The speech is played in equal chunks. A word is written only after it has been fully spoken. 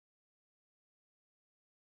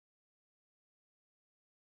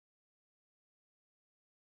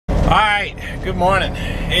Alright, good morning.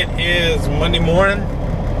 It is Monday morning.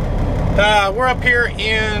 We're up here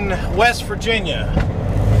in West Virginia.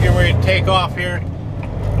 Getting ready to take off here.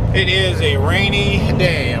 It is a rainy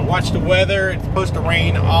day. I watched the weather. It's supposed to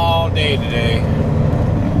rain all day today,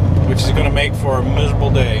 which is going to make for a miserable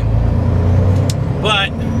day.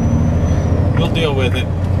 But we'll deal with it.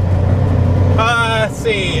 Let's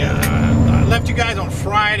see. I left you guys on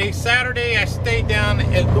Friday. Saturday, I stayed down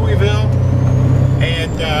at Louisville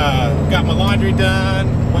and got my laundry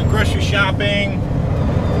done, went grocery shopping,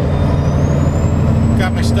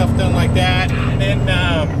 got my stuff done like that. And then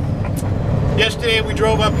yesterday we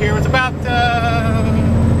drove up here. It was about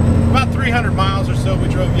 300 miles or so we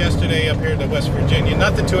drove yesterday up here to West Virginia.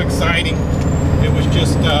 Nothing too exciting. It was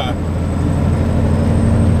just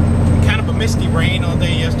kind of a misty rain all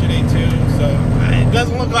day yesterday too. So it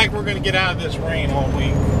doesn't look like we're going to get out of this rain all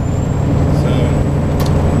week. So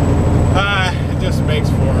it just makes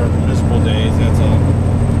for miserable days, that's all.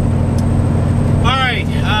 Alright,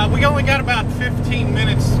 we only got about 15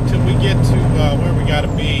 minutes till we get to where we got to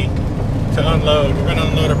be to unload. We're going to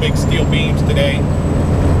unload our big steel beams today.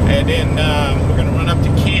 And then we're going to run up to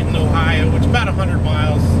Canton, Ohio, which is about 100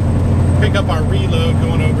 miles. Pick up our reload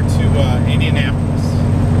going over to Indianapolis.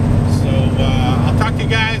 So I'll talk to you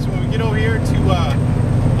guys when we get over here to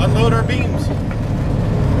unload our beams.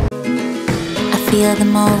 I feel the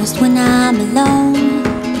most when I'm alone.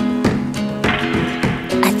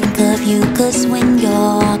 I think of you 'cause when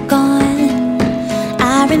you're gone,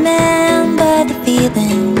 I remember the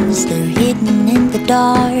feelings, they're hidden in the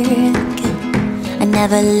dark. I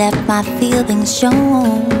never left my feelings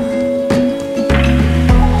shown.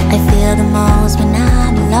 I feel the most when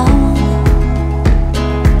I'm alone,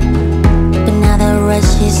 but now the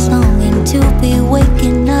rush is longing to be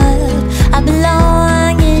waking up. I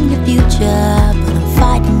belong in your future, but I'm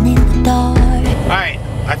fighting in the dark. Alright,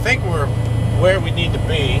 I think we're where we need to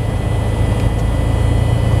be.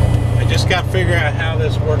 I just got to figure out how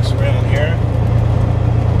this works around here.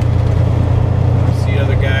 I see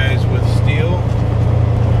other guys with steel.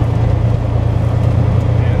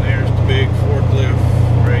 And there's the big forklift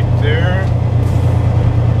right there.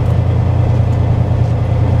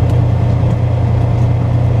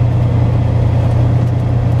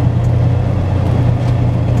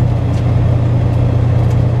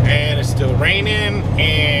 Raining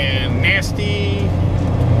and nasty,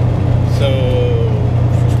 so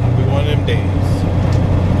it's gonna be one of them days.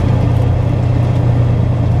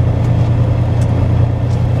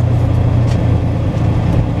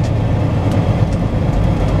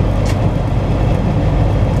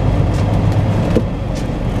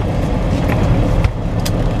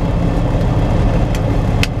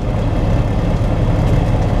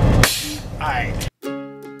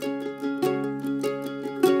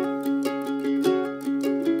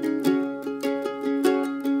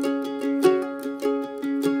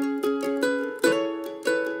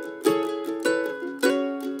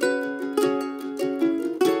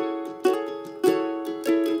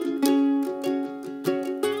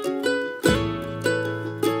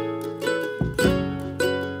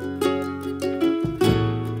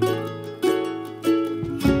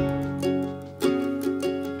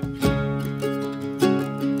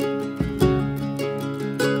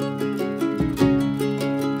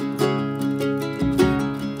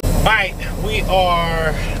 Alright, we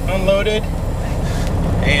are unloaded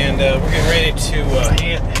and we're getting ready to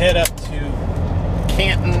head up to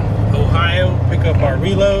Canton, Ohio, pick up our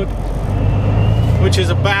reload, which is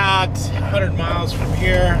about 100 miles from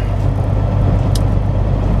here.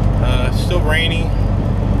 Still rainy.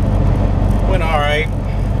 Went alright.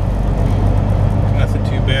 Nothing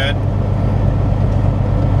too bad.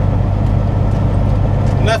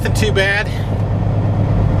 Nothing too bad.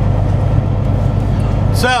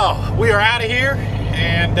 So, we are out of here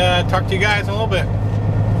and talk to you guys in a little bit.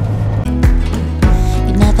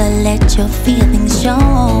 You never let your feelings show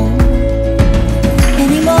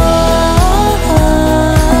anymore.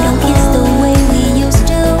 We don't kiss the way we used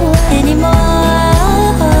to anymore.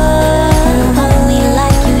 You don't hold me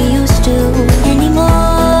like you used to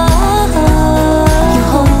anymore. You're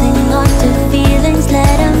holding on to feelings,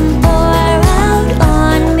 let them pour out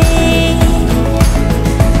on me.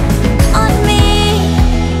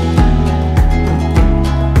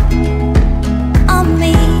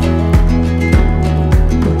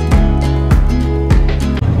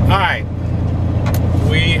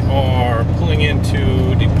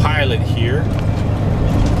 Into the pilot here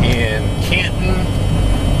in Canton,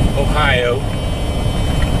 Ohio.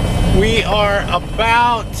 We are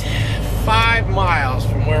about 5 miles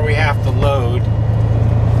from where we have to load,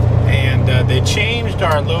 and and they changed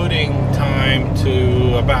our loading time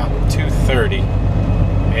to about 2:30,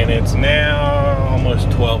 and it's now almost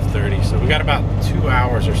 12:30, so we got about 2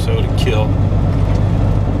 hours or so to kill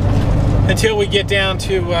until we get down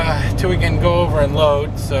to till we can go over and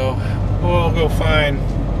load. So we'll go find,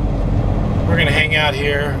 we're gonna hang out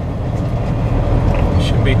here.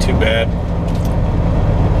 Shouldn't be too bad.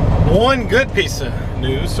 One good piece of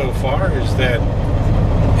news so far is that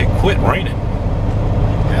it quit raining.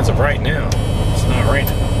 As of right now, it's not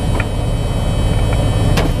raining.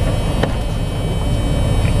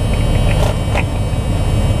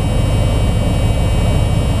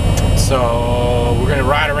 So we're gonna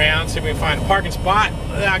ride around, see if we can find a parking spot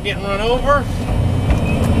without getting run over.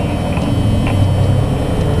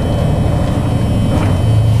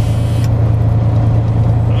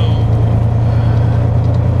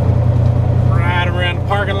 Ride around the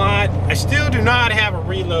parking lot. I still do not have a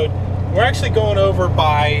reload. We're actually going over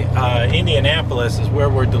by Indianapolis is where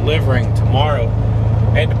we're delivering tomorrow.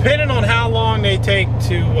 And depending on how long they take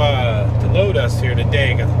to load us here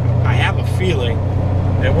today, 'cause I have a feeling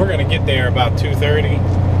that we're gonna get there about 2:30,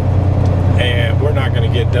 and we're not gonna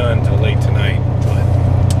get done till late tonight. But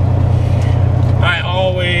I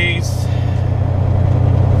always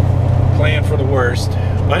plan for the worst.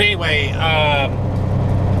 But anyway,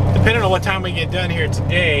 depending on what time we get done here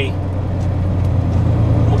today,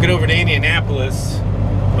 we'll get over to Indianapolis.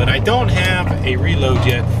 But I don't have a reload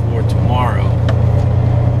yet for tomorrow,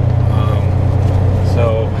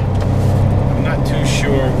 so I'm not too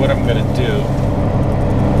sure what I'm gonna do.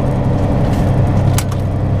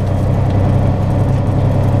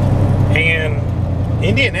 And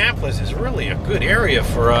Indianapolis is really a good area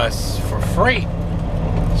for us for freight.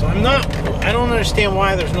 So I don't understand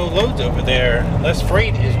why there's no loads over there, unless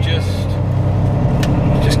freight is just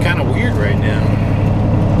kind of weird right now.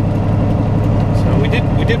 So we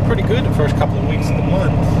did pretty good the first couple of weeks of the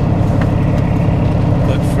month.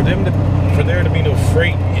 But for there to be no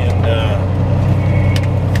freight in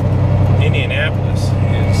Indianapolis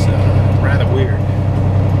is rather weird.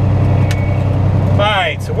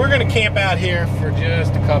 Alright, so we're going to camp out here for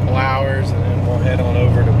just a couple hours, and then we'll head on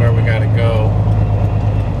over to where we got to go.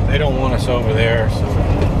 They don't want us over there, so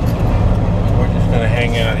we're just going to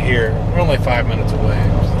hang out here. We're only 5 minutes away.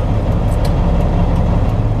 So.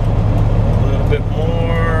 A little bit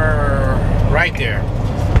more right there.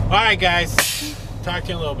 Alright guys, talk to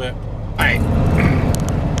you in a little bit. Alright,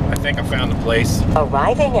 I think I found the place.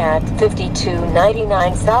 Arriving at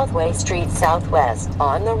 5299 Southway Street Southwest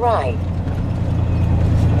on the right.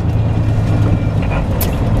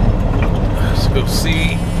 Let's go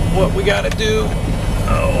see what we gotta do.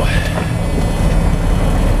 Oh.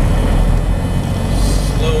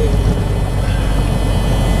 Slow.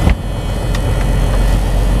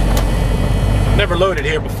 I've never loaded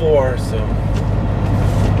here before, so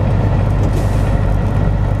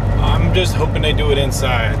I'm just hoping they do it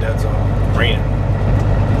inside, that's all. Raining.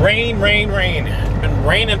 Rain, rain, rain. It's been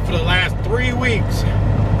raining for the last 3 weeks.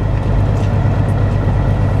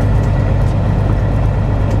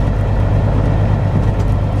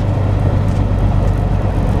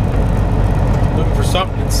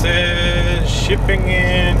 Something that says shipping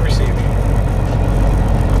and receiving.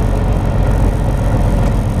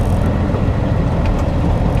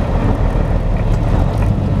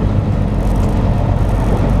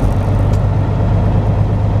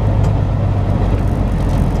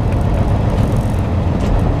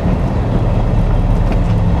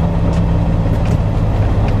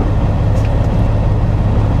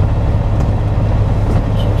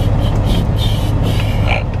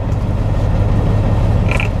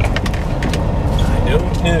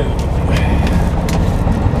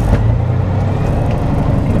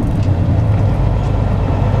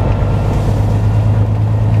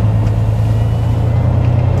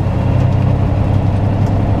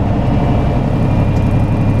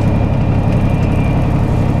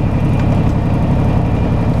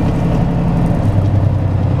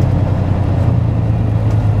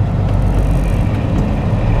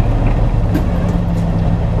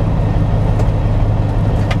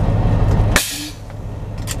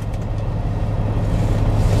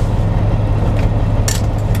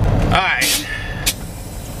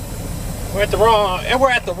 We're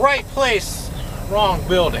at the right place, wrong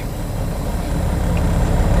building.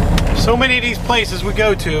 So many of these places we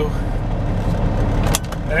go to,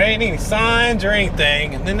 there ain't any signs or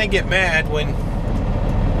anything, and then they get mad when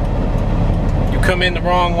you come in the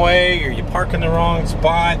wrong way or you park in the wrong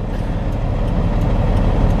spot.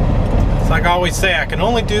 It's like I always say, I can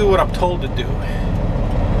only do what I'm told to do.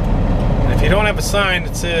 And if you don't have a sign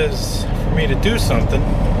that says for me to do something,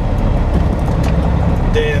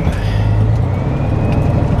 then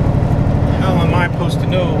how am I supposed to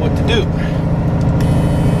know what to do?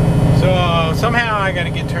 So somehow I got to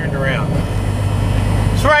get turned around.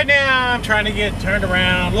 So right now I'm trying to get turned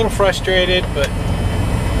around, a little frustrated, but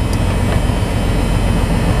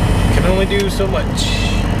can only do so much.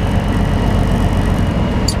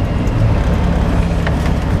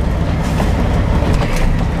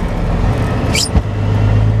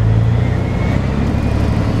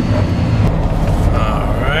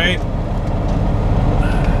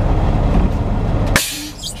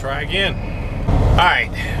 Again.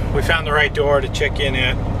 Alright, we found the right door to check in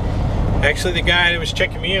at. Actually, the guy that was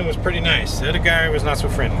checking me in was pretty nice. The other guy was not so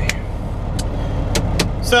friendly.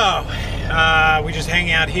 So, we just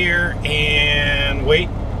hang out here and wait.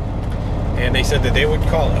 And they said that they would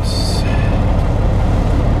call us.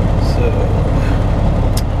 So,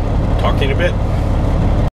 talk to you in a bit.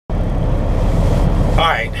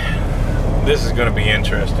 Alright, this is going to be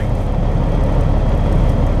interesting.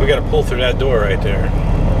 We got to pull through that door right there.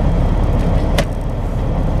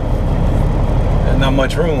 Not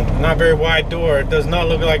much room, not very wide door. It does not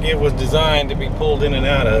look like it was designed to be pulled in and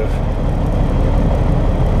out of.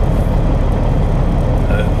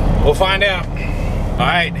 We'll find out. All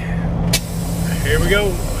right, here we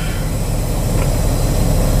go.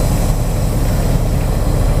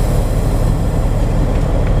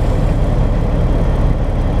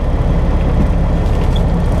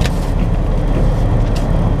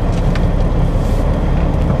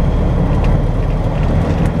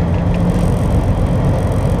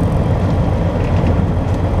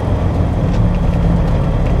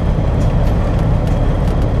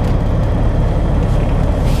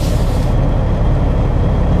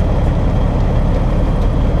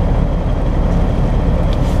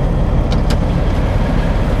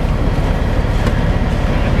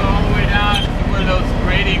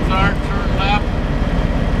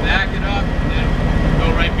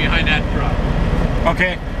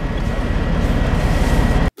 Okay.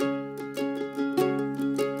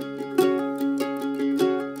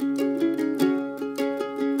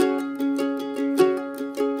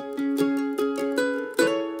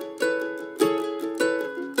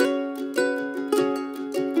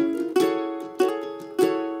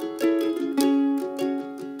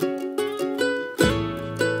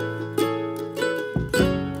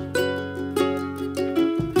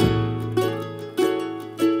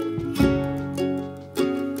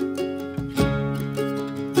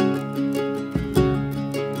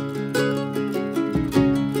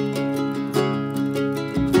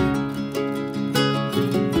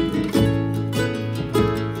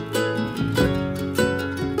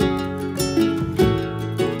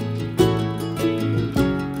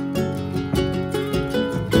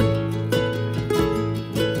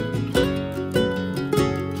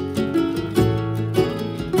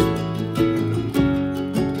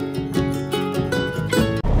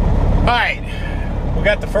 Alright, we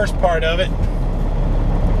got the first part of it,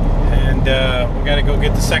 and we gotta go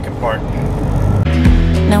get the second part.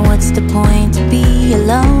 Now what's the point to be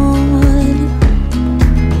alone?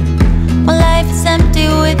 My life is empty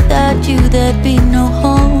without you, there'd be no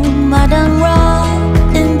home. I done wrong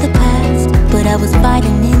in the past, but I was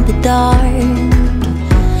fighting in the dark,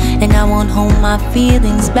 and I won't hold my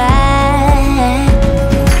feelings back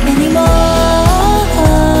anymore.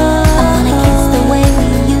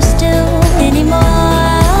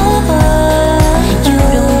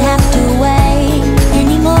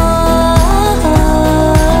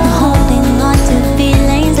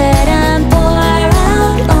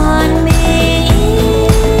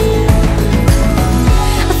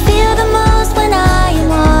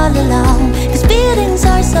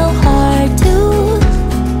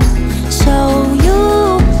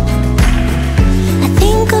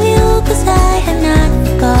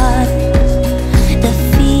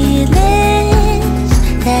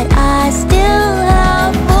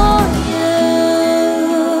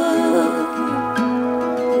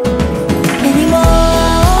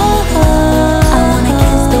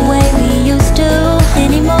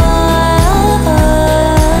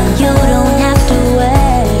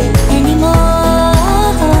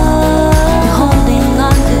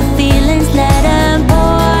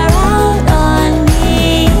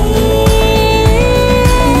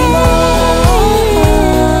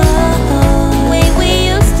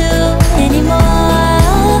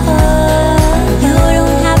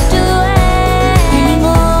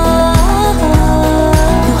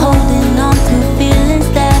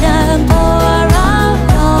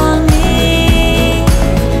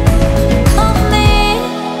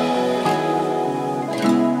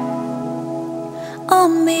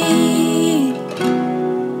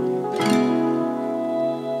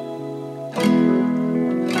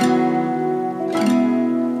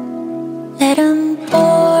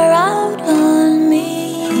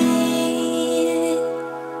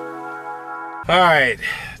 right,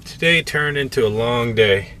 today turned into a long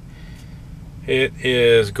day. It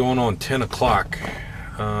is going on 10 o'clock.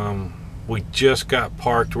 We just got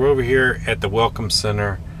parked. We're over here at the Welcome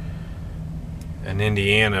Center in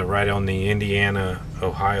Indiana, right on the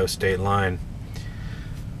Indiana-Ohio state line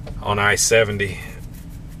on I-70.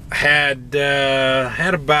 Had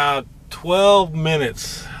about 12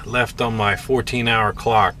 minutes left on my 14-hour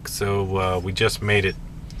clock, so we just made it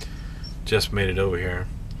over here.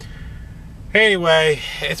 Anyway,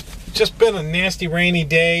 it's just been a nasty rainy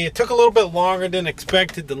day. It took a little bit longer than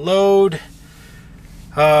expected to load.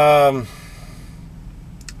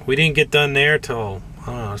 We didn't get done there till, I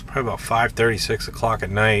don't know, it was probably about 5:30, 6 o'clock at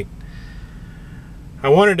night. I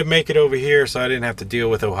wanted to make it over here so I didn't have to deal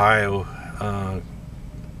with Ohio,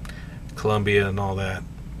 Columbia and all that,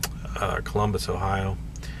 Columbus, Ohio.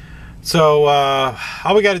 So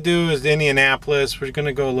all we got to do is Indianapolis. We're going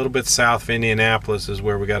to go a little bit south of Indianapolis is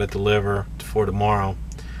where we got to deliver for tomorrow.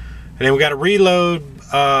 And then we got to reload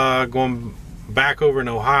going back over in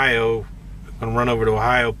Ohio. Going to run over to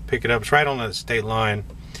Ohio, pick it up. It's right on the state line.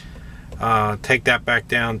 Take that back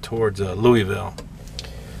down towards Louisville.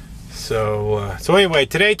 So anyway,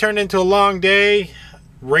 today turned into a long day.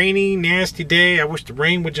 Rainy, nasty day. I wish the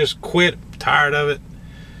rain would just quit. I'm tired of it.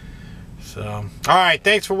 So, all right,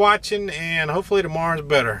 thanks for watching, and hopefully tomorrow's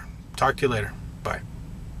better. Talk to you later.